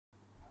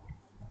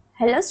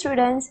Hello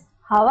students,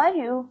 how are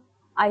you?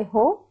 I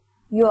hope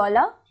you all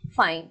are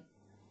fine.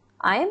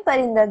 I am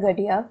Parinda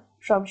Gadhiya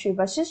from Shri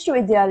Vasisht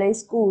Vidyalaya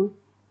School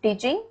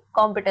teaching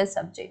computer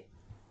subject.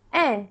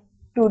 And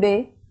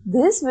today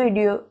this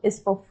video is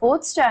for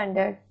 4th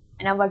standard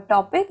and our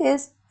topic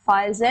is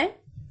files and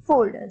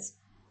folders.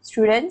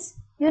 Students,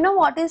 you know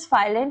what is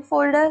file and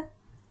folder?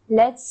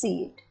 Let's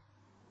see it.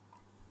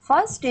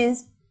 First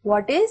is,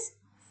 what is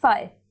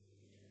file?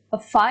 A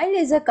file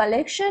is a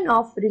collection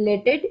of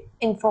related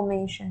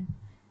information.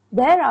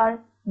 There are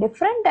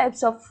different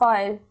types of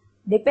file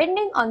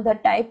depending on the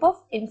type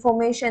of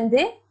information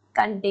they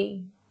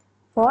contain.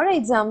 For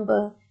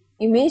example,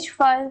 image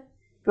file,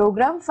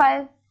 program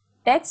file,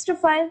 text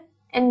file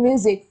and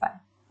music file,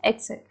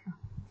 etc.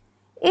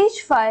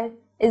 Each file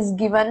is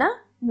given a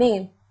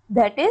name,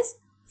 that is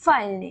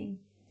file name.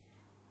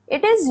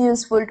 It is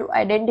useful to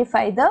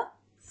identify the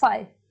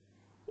file.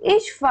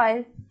 Each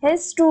file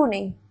has two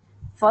names.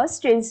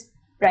 First is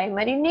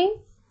primary name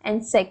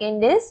and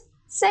second is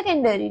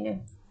secondary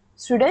name.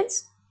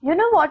 Students, you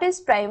know what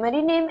is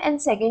primary name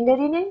and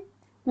secondary name?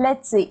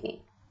 Let's see it.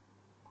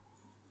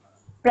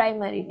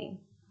 Primary name.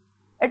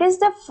 It is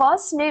the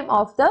first name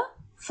of the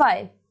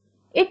file.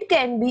 It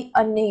can be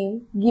a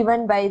name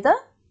given by the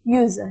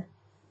user.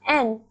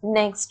 And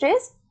next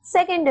is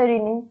secondary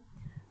name.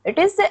 It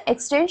is the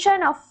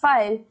extension of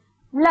file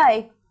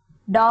like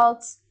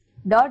docs,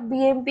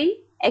 .bmp,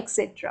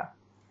 etc.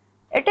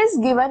 It is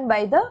given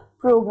by the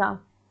program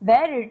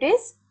where it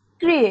is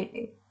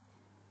created.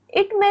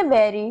 It may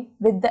vary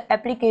with the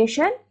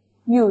application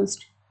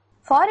used.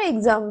 For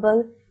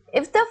example,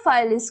 if the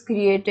file is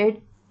created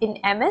in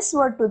MS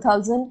Word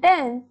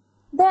 2010,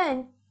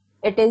 then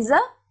it is a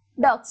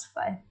docs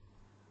file.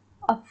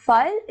 A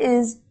file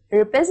is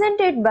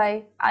represented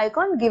by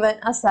icon given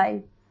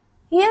aside.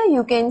 Here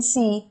you can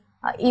see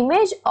an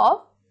image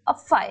of a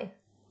file.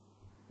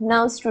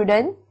 Now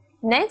student,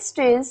 next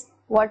is,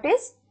 what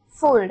is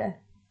folder?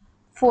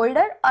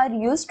 Folder are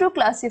used to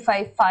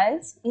classify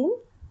files in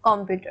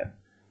computer.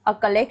 A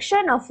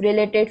collection of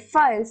related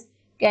files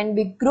can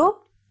be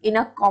grouped in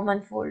a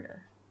common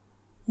folder.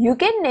 You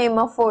can name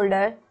a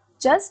folder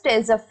just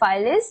as a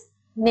file is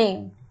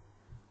named.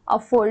 A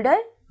folder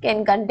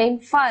can contain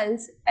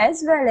files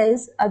as well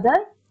as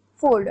other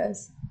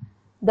folders.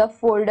 The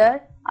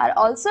folder are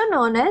also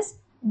known as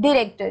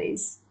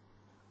directories.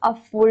 A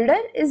folder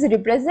is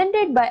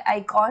represented by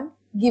icon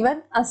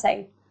given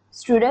aside.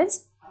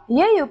 Students,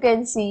 here you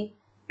can see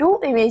two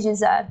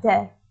images are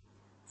there.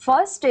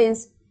 First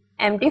is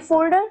empty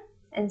folder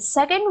and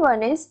second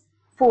one is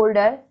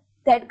folder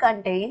that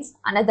contains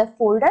another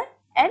folder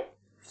and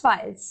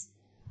files.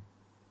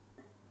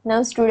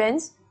 Now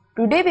students,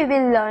 today we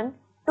will learn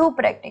two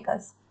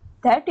practicals.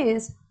 That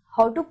is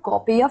how to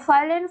copy a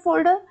file and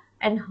folder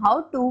and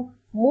how to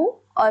move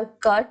or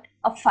cut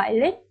a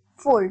file and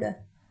folder.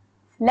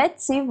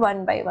 Let's see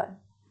one by one.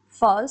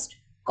 First,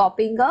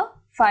 copying a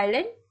file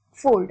and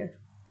folder.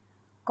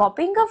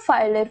 Copying a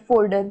file or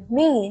folder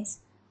means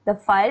the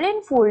file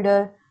and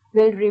folder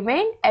will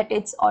remain at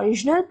its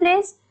original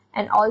place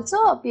and also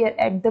appear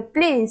at the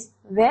place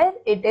where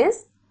it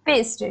is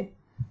pasted.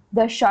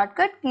 The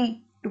shortcut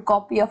key to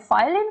copy a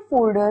file and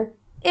folder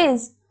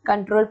is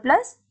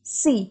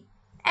Ctrl+C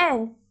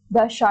and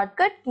the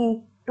shortcut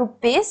key to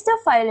paste the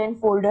file and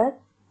folder,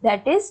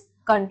 that is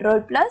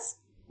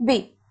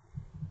Ctrl+V.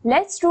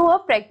 Let's do a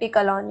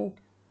practical on it.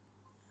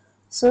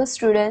 So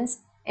students,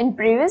 in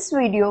previous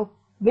video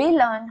we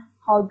learned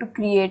how to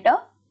create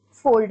a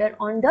folder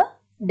on the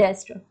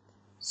desktop.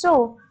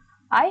 So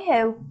I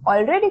have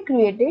already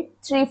created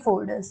 3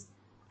 folders: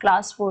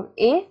 class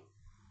 4A,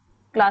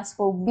 class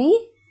 4B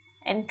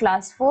and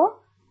class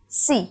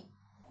 4C.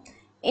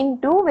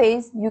 In two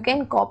ways you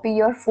can copy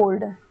your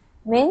folder,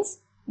 means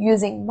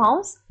using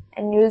mouse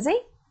and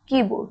using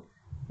keyboard.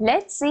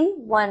 Let's see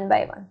one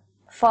by one.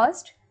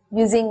 First,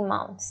 using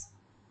mouse.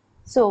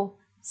 So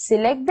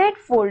select that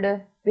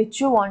folder which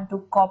you want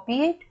to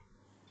copy it.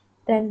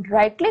 Then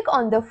right click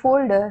on the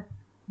folder.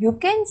 You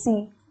can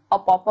see a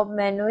pop-up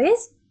menu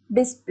is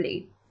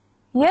displayed.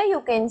 Here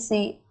you can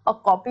see a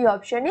copy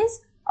option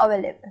is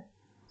available.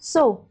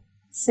 So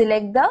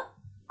select the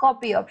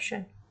copy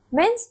option,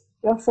 means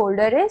your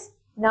folder is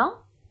now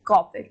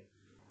copied.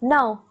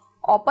 Now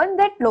open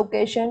that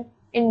location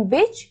in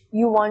which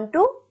you want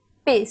to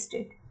paste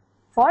it.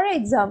 For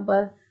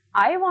example,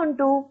 I want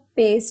to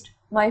paste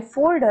my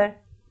folder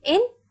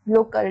in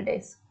local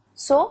disk.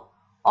 So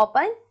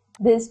open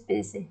this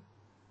PC.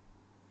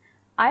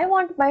 I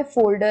want my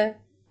folder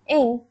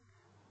in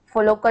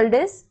for local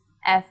disk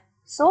F.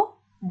 So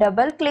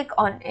double click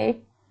on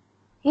it.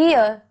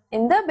 Here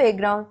in the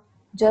background,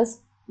 just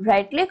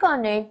right click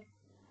on it.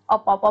 A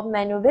pop-up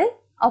menu will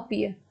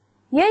appear.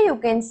 Here you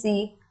can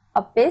see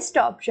a paste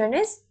option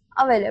is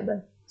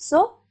available.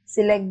 So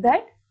select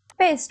that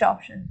paste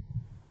option.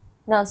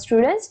 Now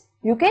students,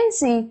 you can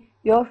see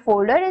your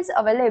folder is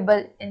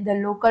available in the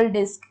local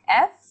disk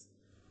F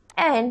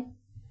and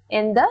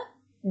in the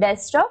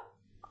desktop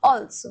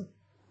also.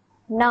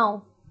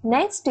 Now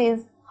next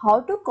is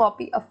how to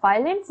copy a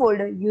file and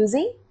folder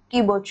using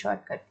keyboard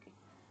shortcut key.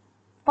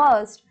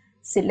 First,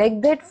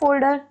 select that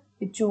folder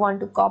which you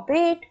want to copy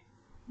it.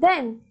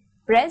 Then,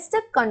 press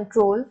the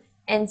Ctrl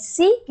and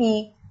C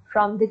key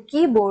from the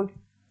keyboard,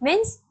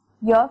 means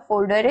your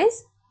folder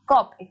is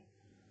copied.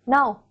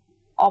 Now,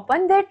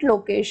 open that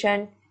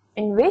location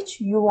in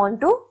which you want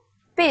to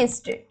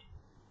paste it.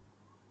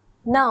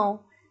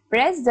 Now,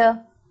 press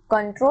the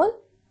Ctrl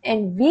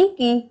and V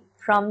key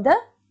from the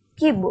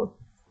keyboard.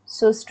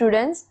 So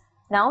students,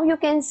 now you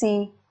can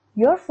see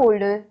your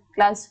folder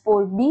class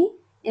 4B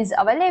is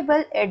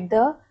available at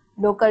the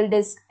local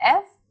disk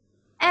F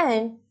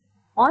and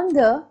on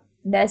the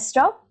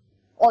desktop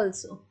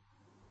also.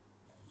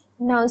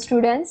 Now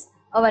students,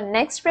 our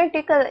next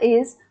practical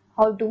is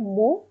how to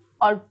move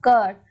or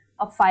cut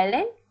a file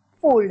and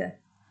folder.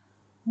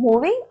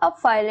 Moving a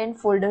file and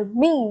folder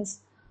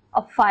means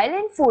a file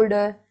and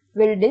folder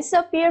will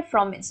disappear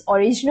from its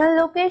original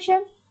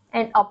location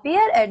and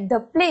appear at the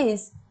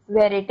place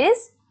where it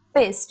is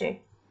pasted.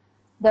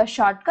 The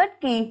shortcut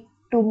key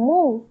to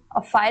move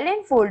a file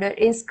and folder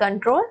is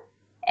Ctrl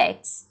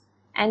X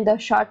and the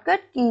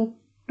shortcut key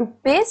to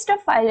paste a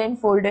file and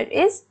folder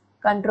is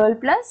Ctrl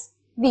plus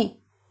V.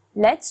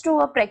 Let's do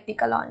a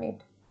practical on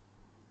it.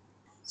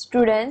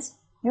 Students,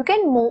 you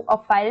can move a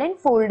file and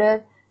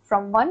folder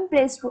from one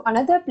place to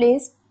another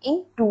place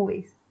in two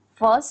ways.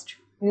 First,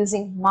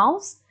 using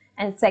mouse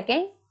and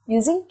second,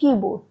 using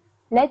keyboard.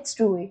 Let's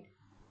do it.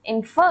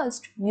 In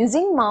first,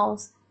 using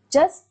mouse,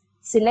 just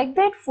select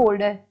that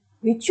folder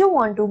which you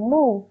want to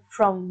move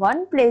from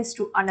one place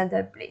to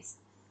another place.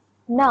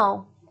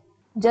 Now,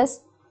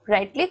 just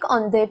right click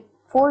on that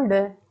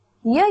folder.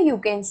 Here you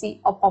can see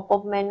a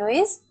pop-up menu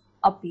is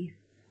appear.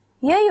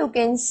 Here you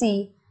can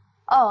see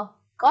a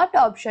cut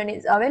option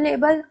is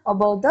available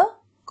above the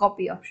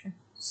copy option.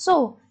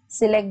 So,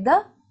 select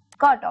the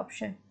cut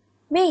option.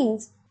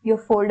 Means your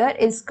folder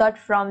is cut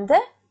from the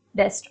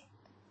desktop.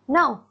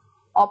 Now,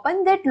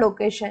 open that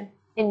location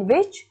in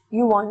which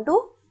you want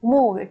to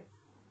move it.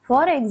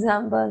 For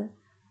example,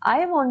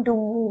 I want to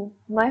move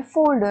my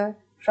folder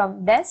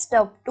from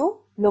desktop to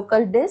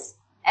local disk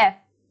F.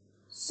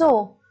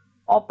 So,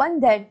 open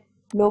that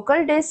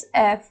local disk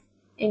F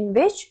in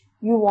which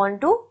you want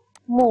to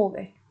move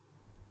it.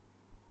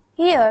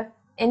 Here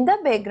in the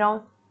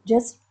background,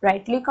 just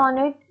right click on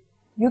it.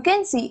 You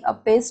can see a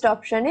paste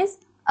option is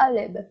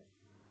available.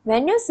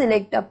 When you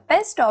select a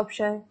paste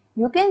option,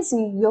 you can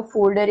see your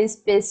folder is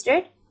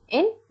pasted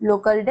in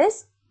local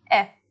disk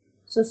F.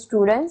 So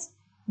students,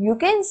 you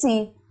can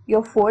see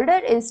your folder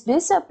is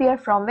disappear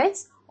from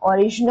its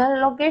original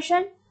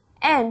location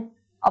and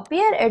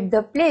appear at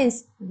the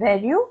place where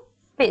you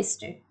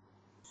pasted.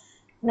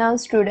 Now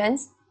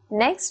students,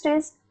 next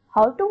is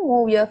how to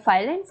move your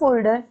file and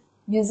folder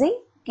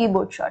using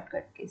keyboard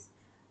shortcut keys.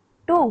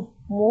 To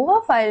move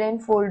a file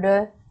and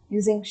folder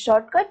using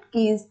shortcut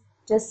keys,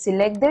 just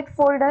select that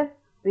folder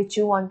which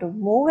you want to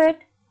move it.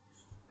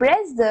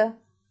 Press the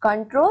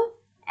Ctrl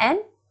and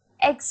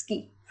X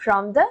key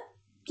from the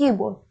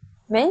keyboard.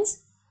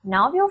 Means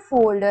now your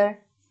folder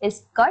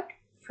is cut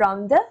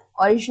from the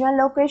original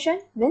location,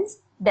 means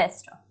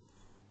desktop.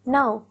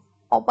 Now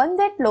open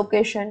that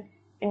location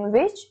in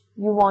which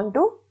you want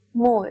to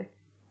move it.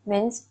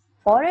 Means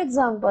for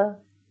example,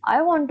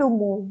 I want to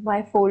move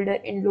my folder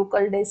in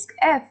local disk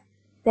F.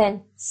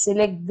 Then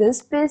select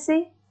this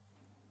PC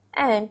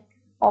and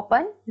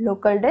open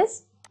local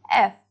disk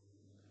F.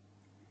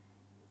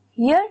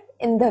 Here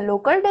in the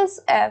local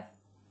disk F,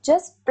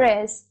 just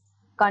press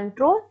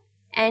Ctrl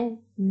and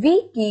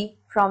V key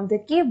from the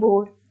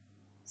keyboard.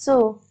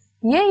 So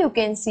here you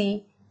can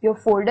see your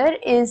folder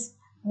is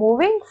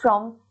moving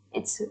from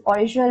its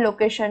original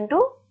location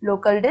to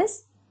local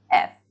disk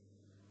F.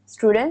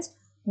 Students,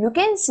 you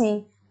can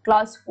see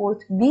class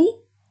 4th B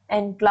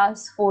and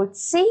class 4th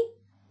C.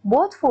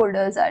 Both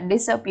folders are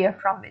disappear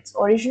from its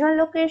original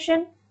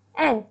location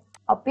and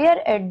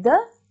appear at the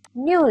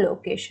new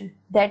location,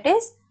 that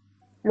is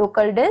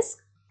local disk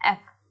F.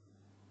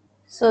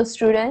 So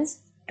students,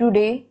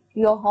 today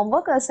your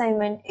homework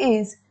assignment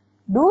is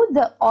do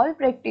the all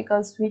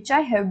practicals which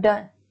I have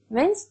done,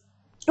 means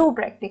two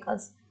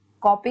practicals,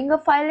 copying a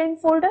file and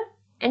folder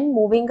and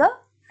moving a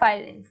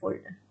file and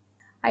folder.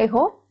 I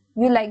hope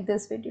you like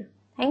this video.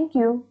 Thank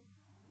you.